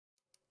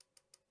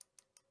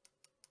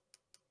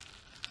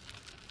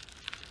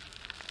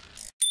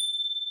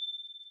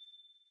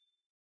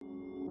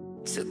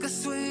Took a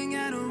swing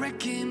at a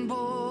wrecking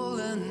ball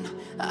and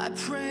I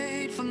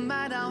prayed for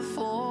my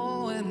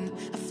downfall, and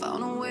I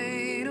found a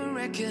way to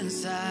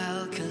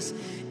reconcile, 'cause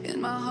in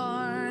my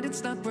heart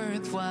it's not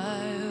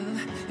worthwhile.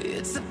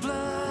 It's a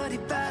bloody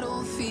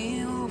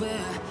battlefield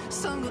where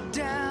some go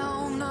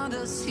down,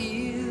 others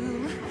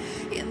heal.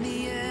 In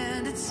the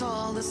end it's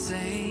all the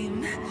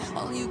same.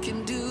 All you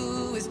can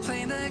do is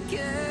play the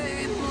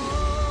game.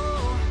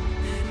 Oh,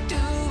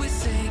 do we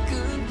say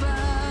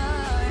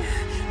goodbye?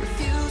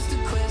 Refuse to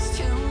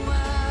question why.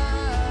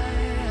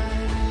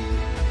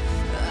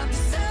 I'm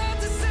just sad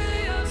to say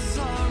I'm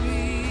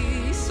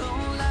sorry, so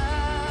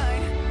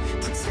lie.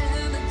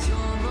 Pretend that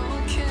you're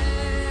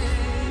okay.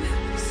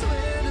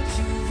 Swear that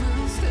you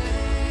will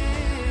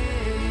stay.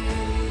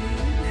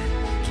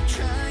 Keep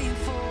trying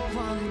for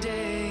one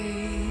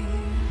day.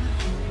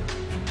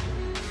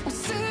 I'm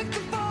sick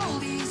of all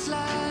these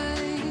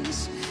lies.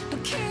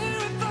 Don't care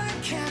if I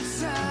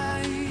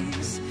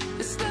capsize.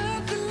 There's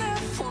nothing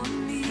left for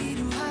me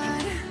to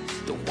hide.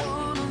 Don't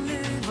wanna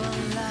live a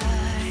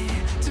lie.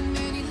 Too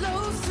many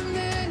lows, too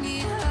many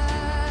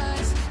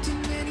highs. Too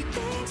many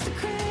things to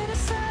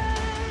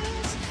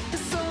criticize.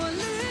 And so I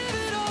leave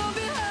it all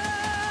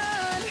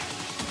behind.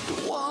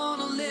 Don't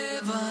wanna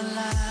live a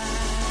lie.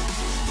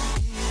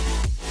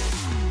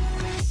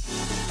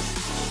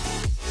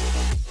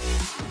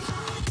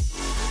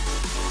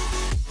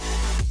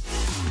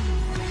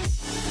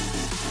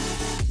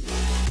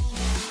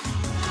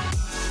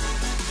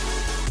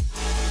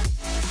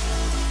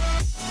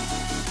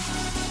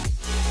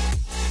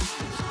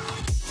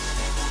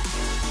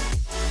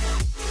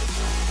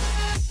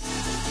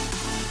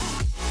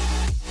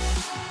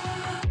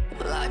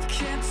 Life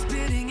kept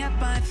spitting at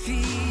my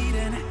feet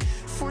and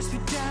forced me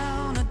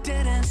down a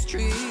dead-end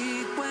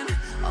street, when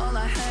all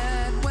I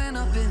had went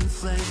up in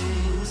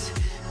flames,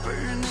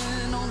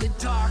 burning only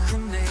dark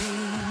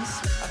remains.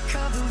 I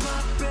cover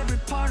up every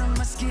part of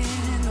my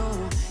skin, oh,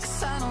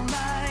 'cause I don't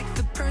like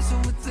the person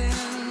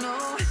within.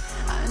 Oh,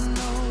 I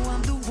know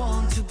I'm the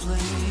one to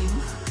blame.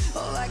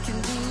 All I can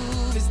do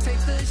is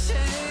take the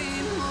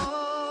shame.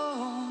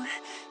 Oh,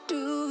 do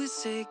we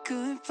say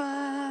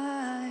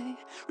goodbye?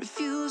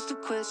 Refuse to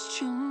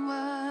question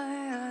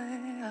why.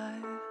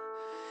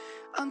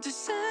 I'm too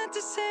sad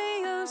to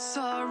say I'm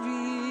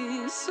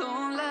sorry, so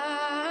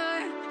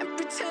lie and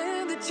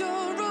pretend that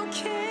you're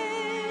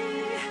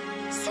okay.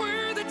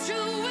 Swear that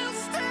you will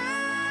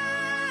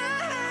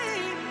stay.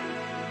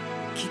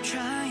 Keep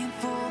trying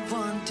for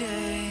one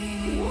day.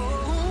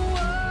 Whoa,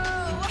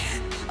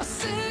 I'm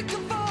sick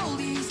of all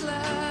these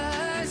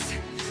lies.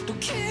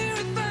 Don't care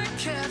if I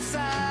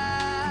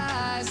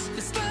capsize.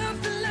 There's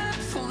nothing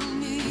left for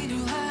me to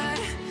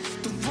hide.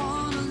 Don't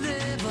wanna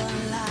live a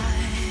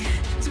lie.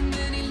 Too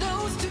many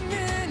lows, too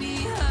many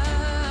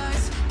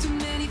highs. Too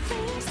many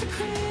things to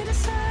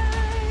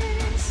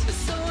criticize.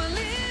 So I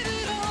leave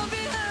it all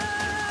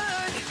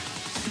behind.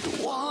 Don't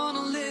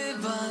wanna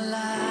live a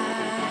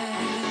lie.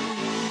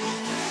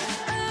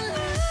 A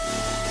lie.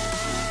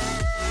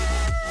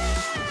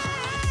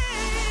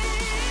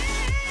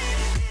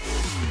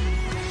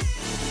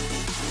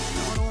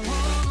 No, I don't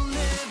wanna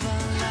live a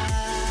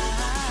lie.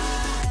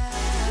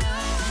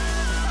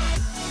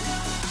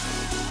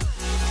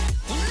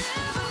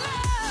 Live a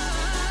lie.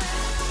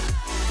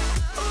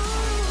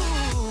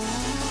 Ooh,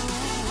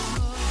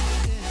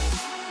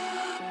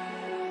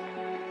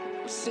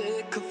 I'm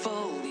sick of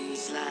all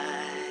these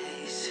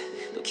lies.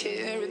 Don't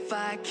care if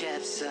I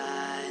capsize.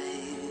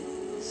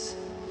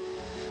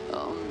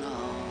 Oh no.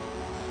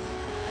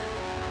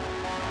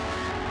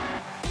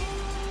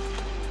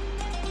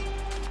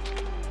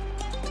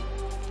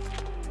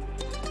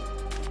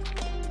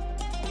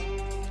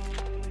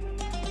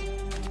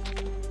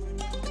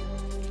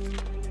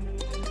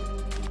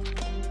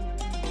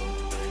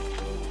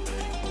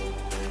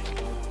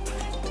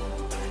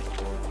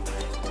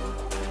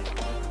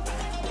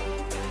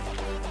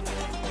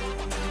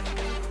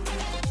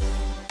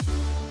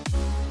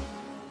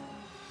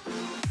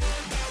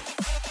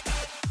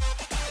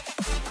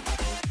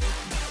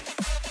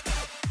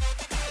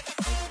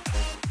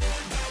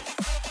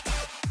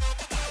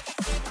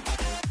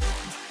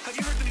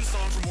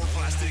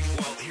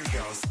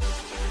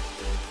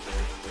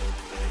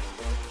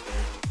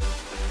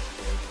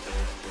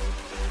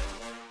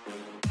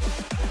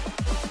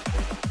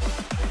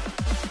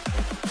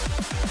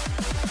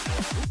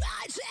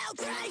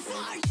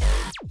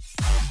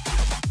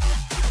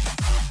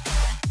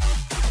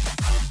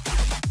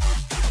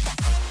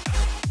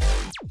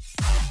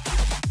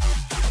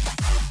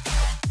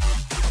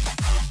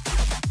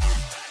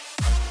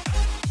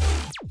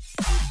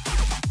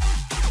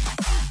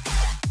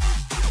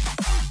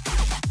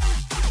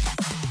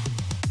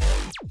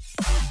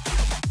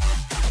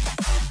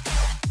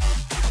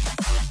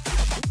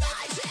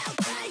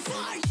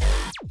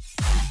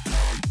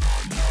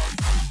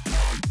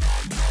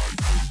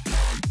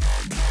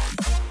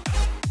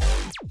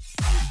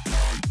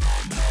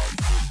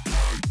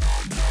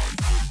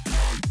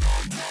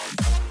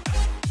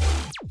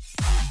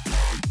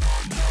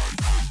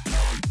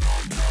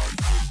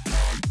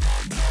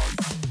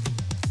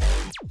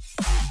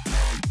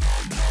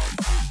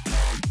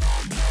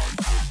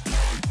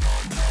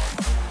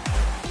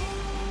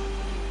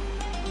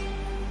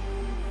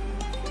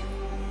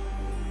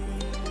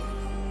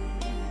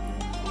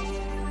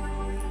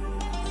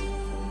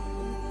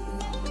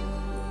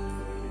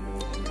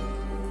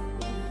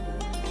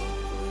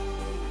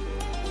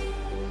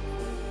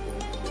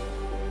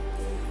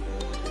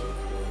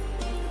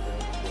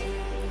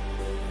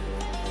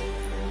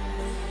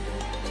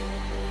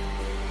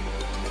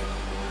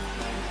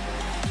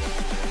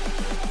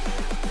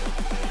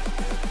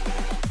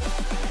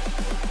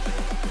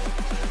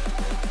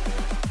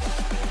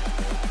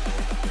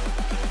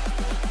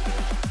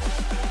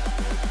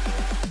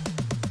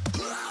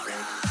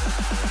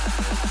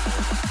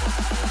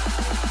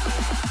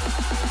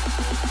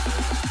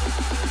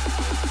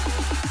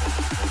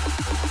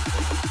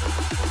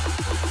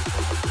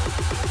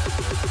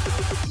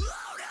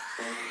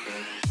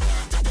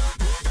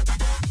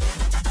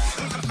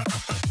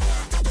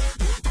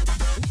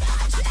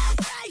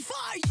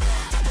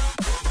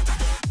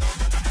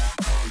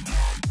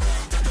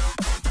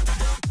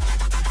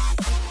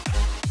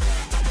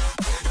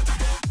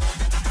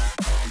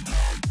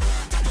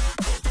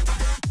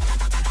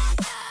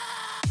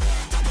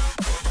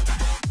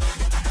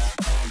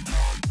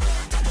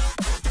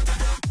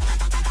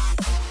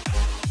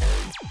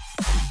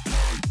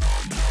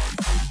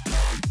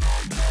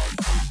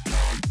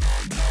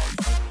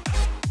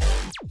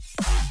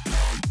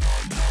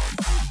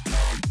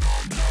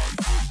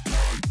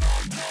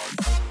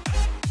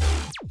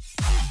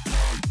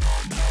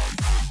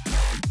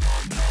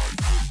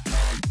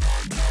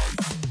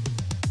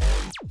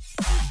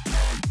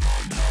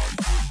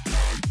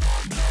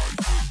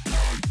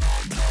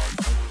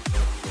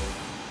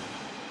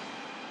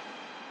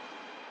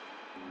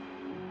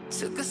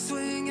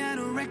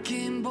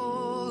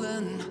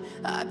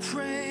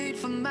 prayed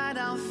for my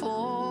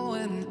downfall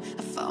and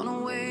I found a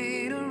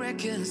way to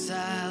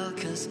reconcile.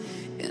 Cause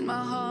in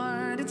my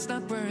heart it's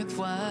not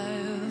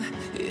worthwhile.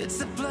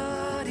 It's a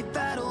bloody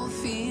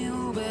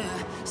battlefield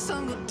where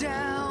some go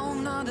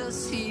down,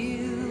 others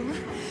heal.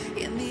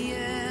 In the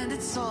end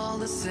it's all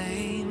the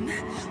same.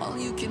 All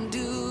you can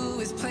do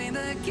is play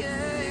the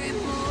game.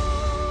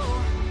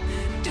 Oh,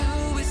 do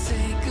we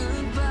say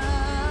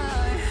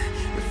goodbye?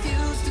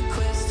 Refuse to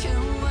question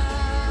why.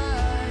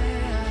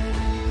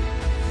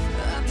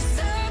 I'm just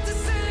sad to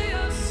say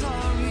I'm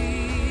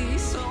sorry.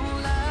 So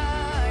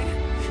lie,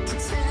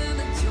 pretend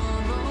that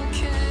you're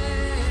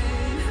okay.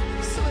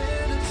 Swear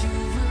that you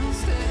will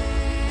stay.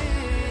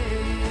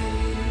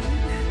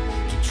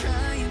 Keep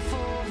trying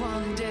for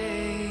one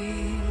day.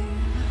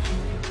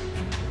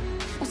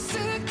 I'm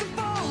sick of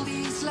all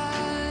these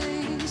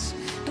lies.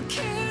 Don't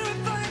care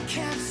if I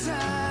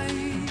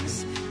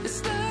capsize.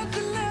 There's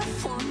nothing left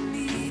for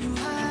me to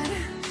hide.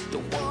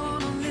 Don't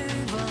wanna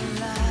live a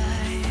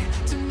lie.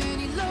 Too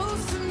many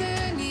lows, too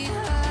many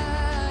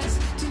highs.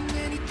 Too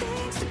many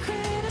things to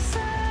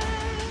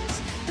criticize.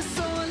 And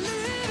so I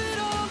leave it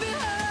all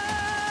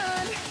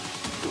behind.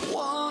 Don't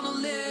wanna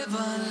live a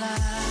lie.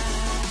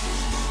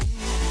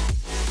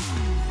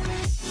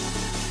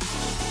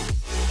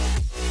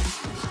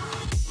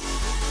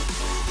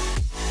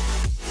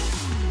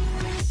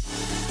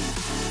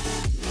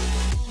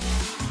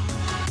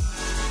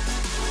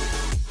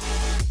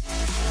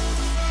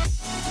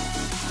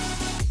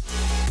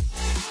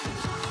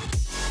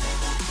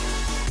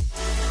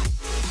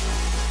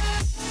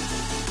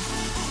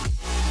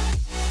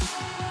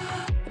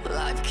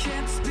 Life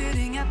kept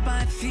spitting at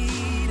my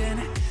feet and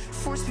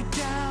forced me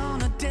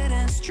down a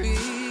dead-end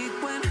street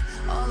when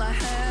all I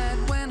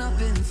had went up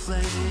in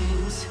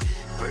flames,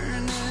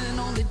 burning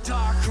only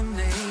dark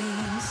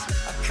remains.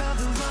 I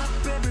cover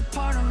up every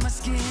part of my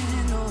skin,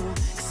 oh,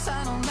 cause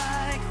I don't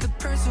like the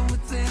person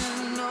within,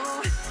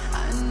 oh.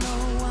 I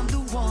know I'm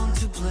the one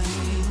to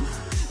blame.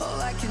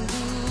 All I can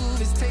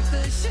do is take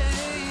the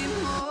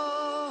shame,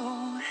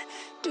 oh.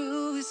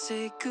 Do we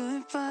say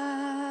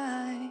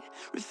goodbye?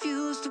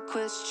 Refuse to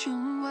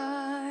question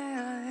why.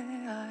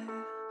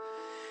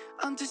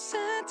 I'm too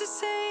sad to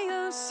say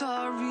I'm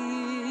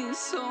sorry.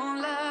 So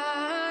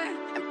lie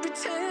and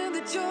pretend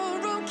that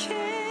you're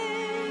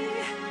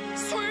okay.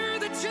 Swear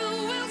that you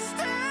will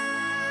stay.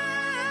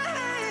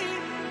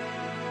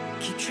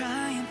 Keep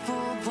trying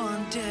for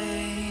one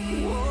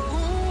day.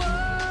 Whoa,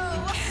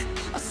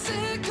 I'm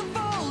sick of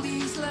all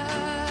these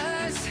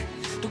lies.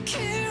 Don't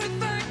care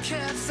if I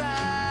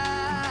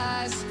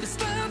capsize. There's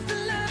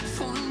nothing left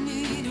for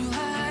me to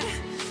hide.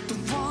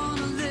 Don't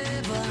wanna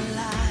live a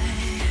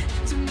lie.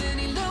 Too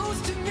many lows,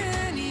 too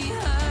many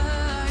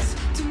highs.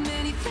 Too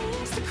many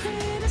things to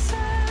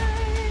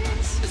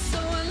criticize. So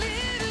I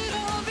leave it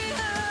all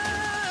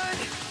behind.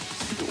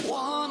 Don't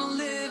wanna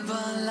live a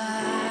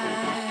lie.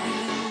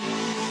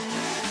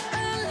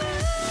 A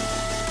lie.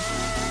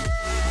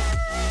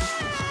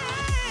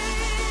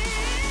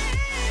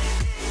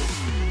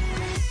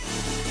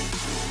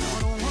 No,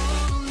 don't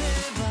wanna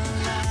live a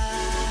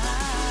lie.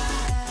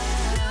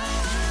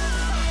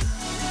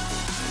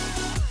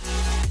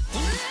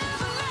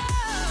 Live a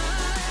lie.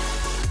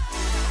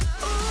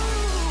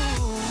 Ooh.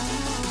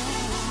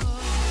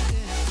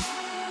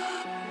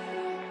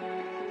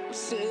 I'm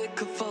sick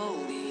of all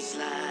these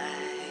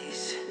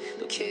lies.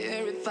 Don't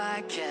care if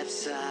I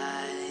capsize.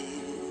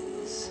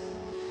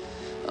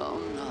 Oh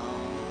no.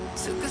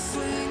 Took a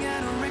swing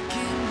at a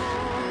wrecking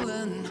ball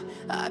and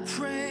I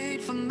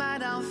prayed for my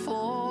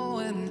downfall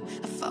and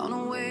I found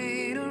a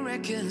way to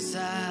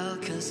reconcile.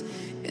 Cause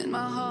in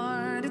my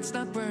heart it's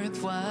not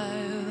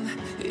worthwhile.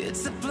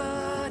 It's a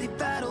bloody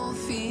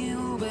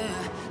battlefield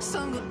where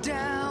some go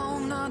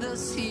down,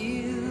 others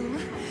heal.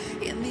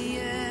 In the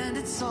end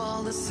it's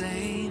all the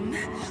same.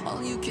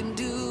 All you can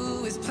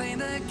do is play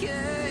the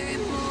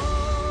game.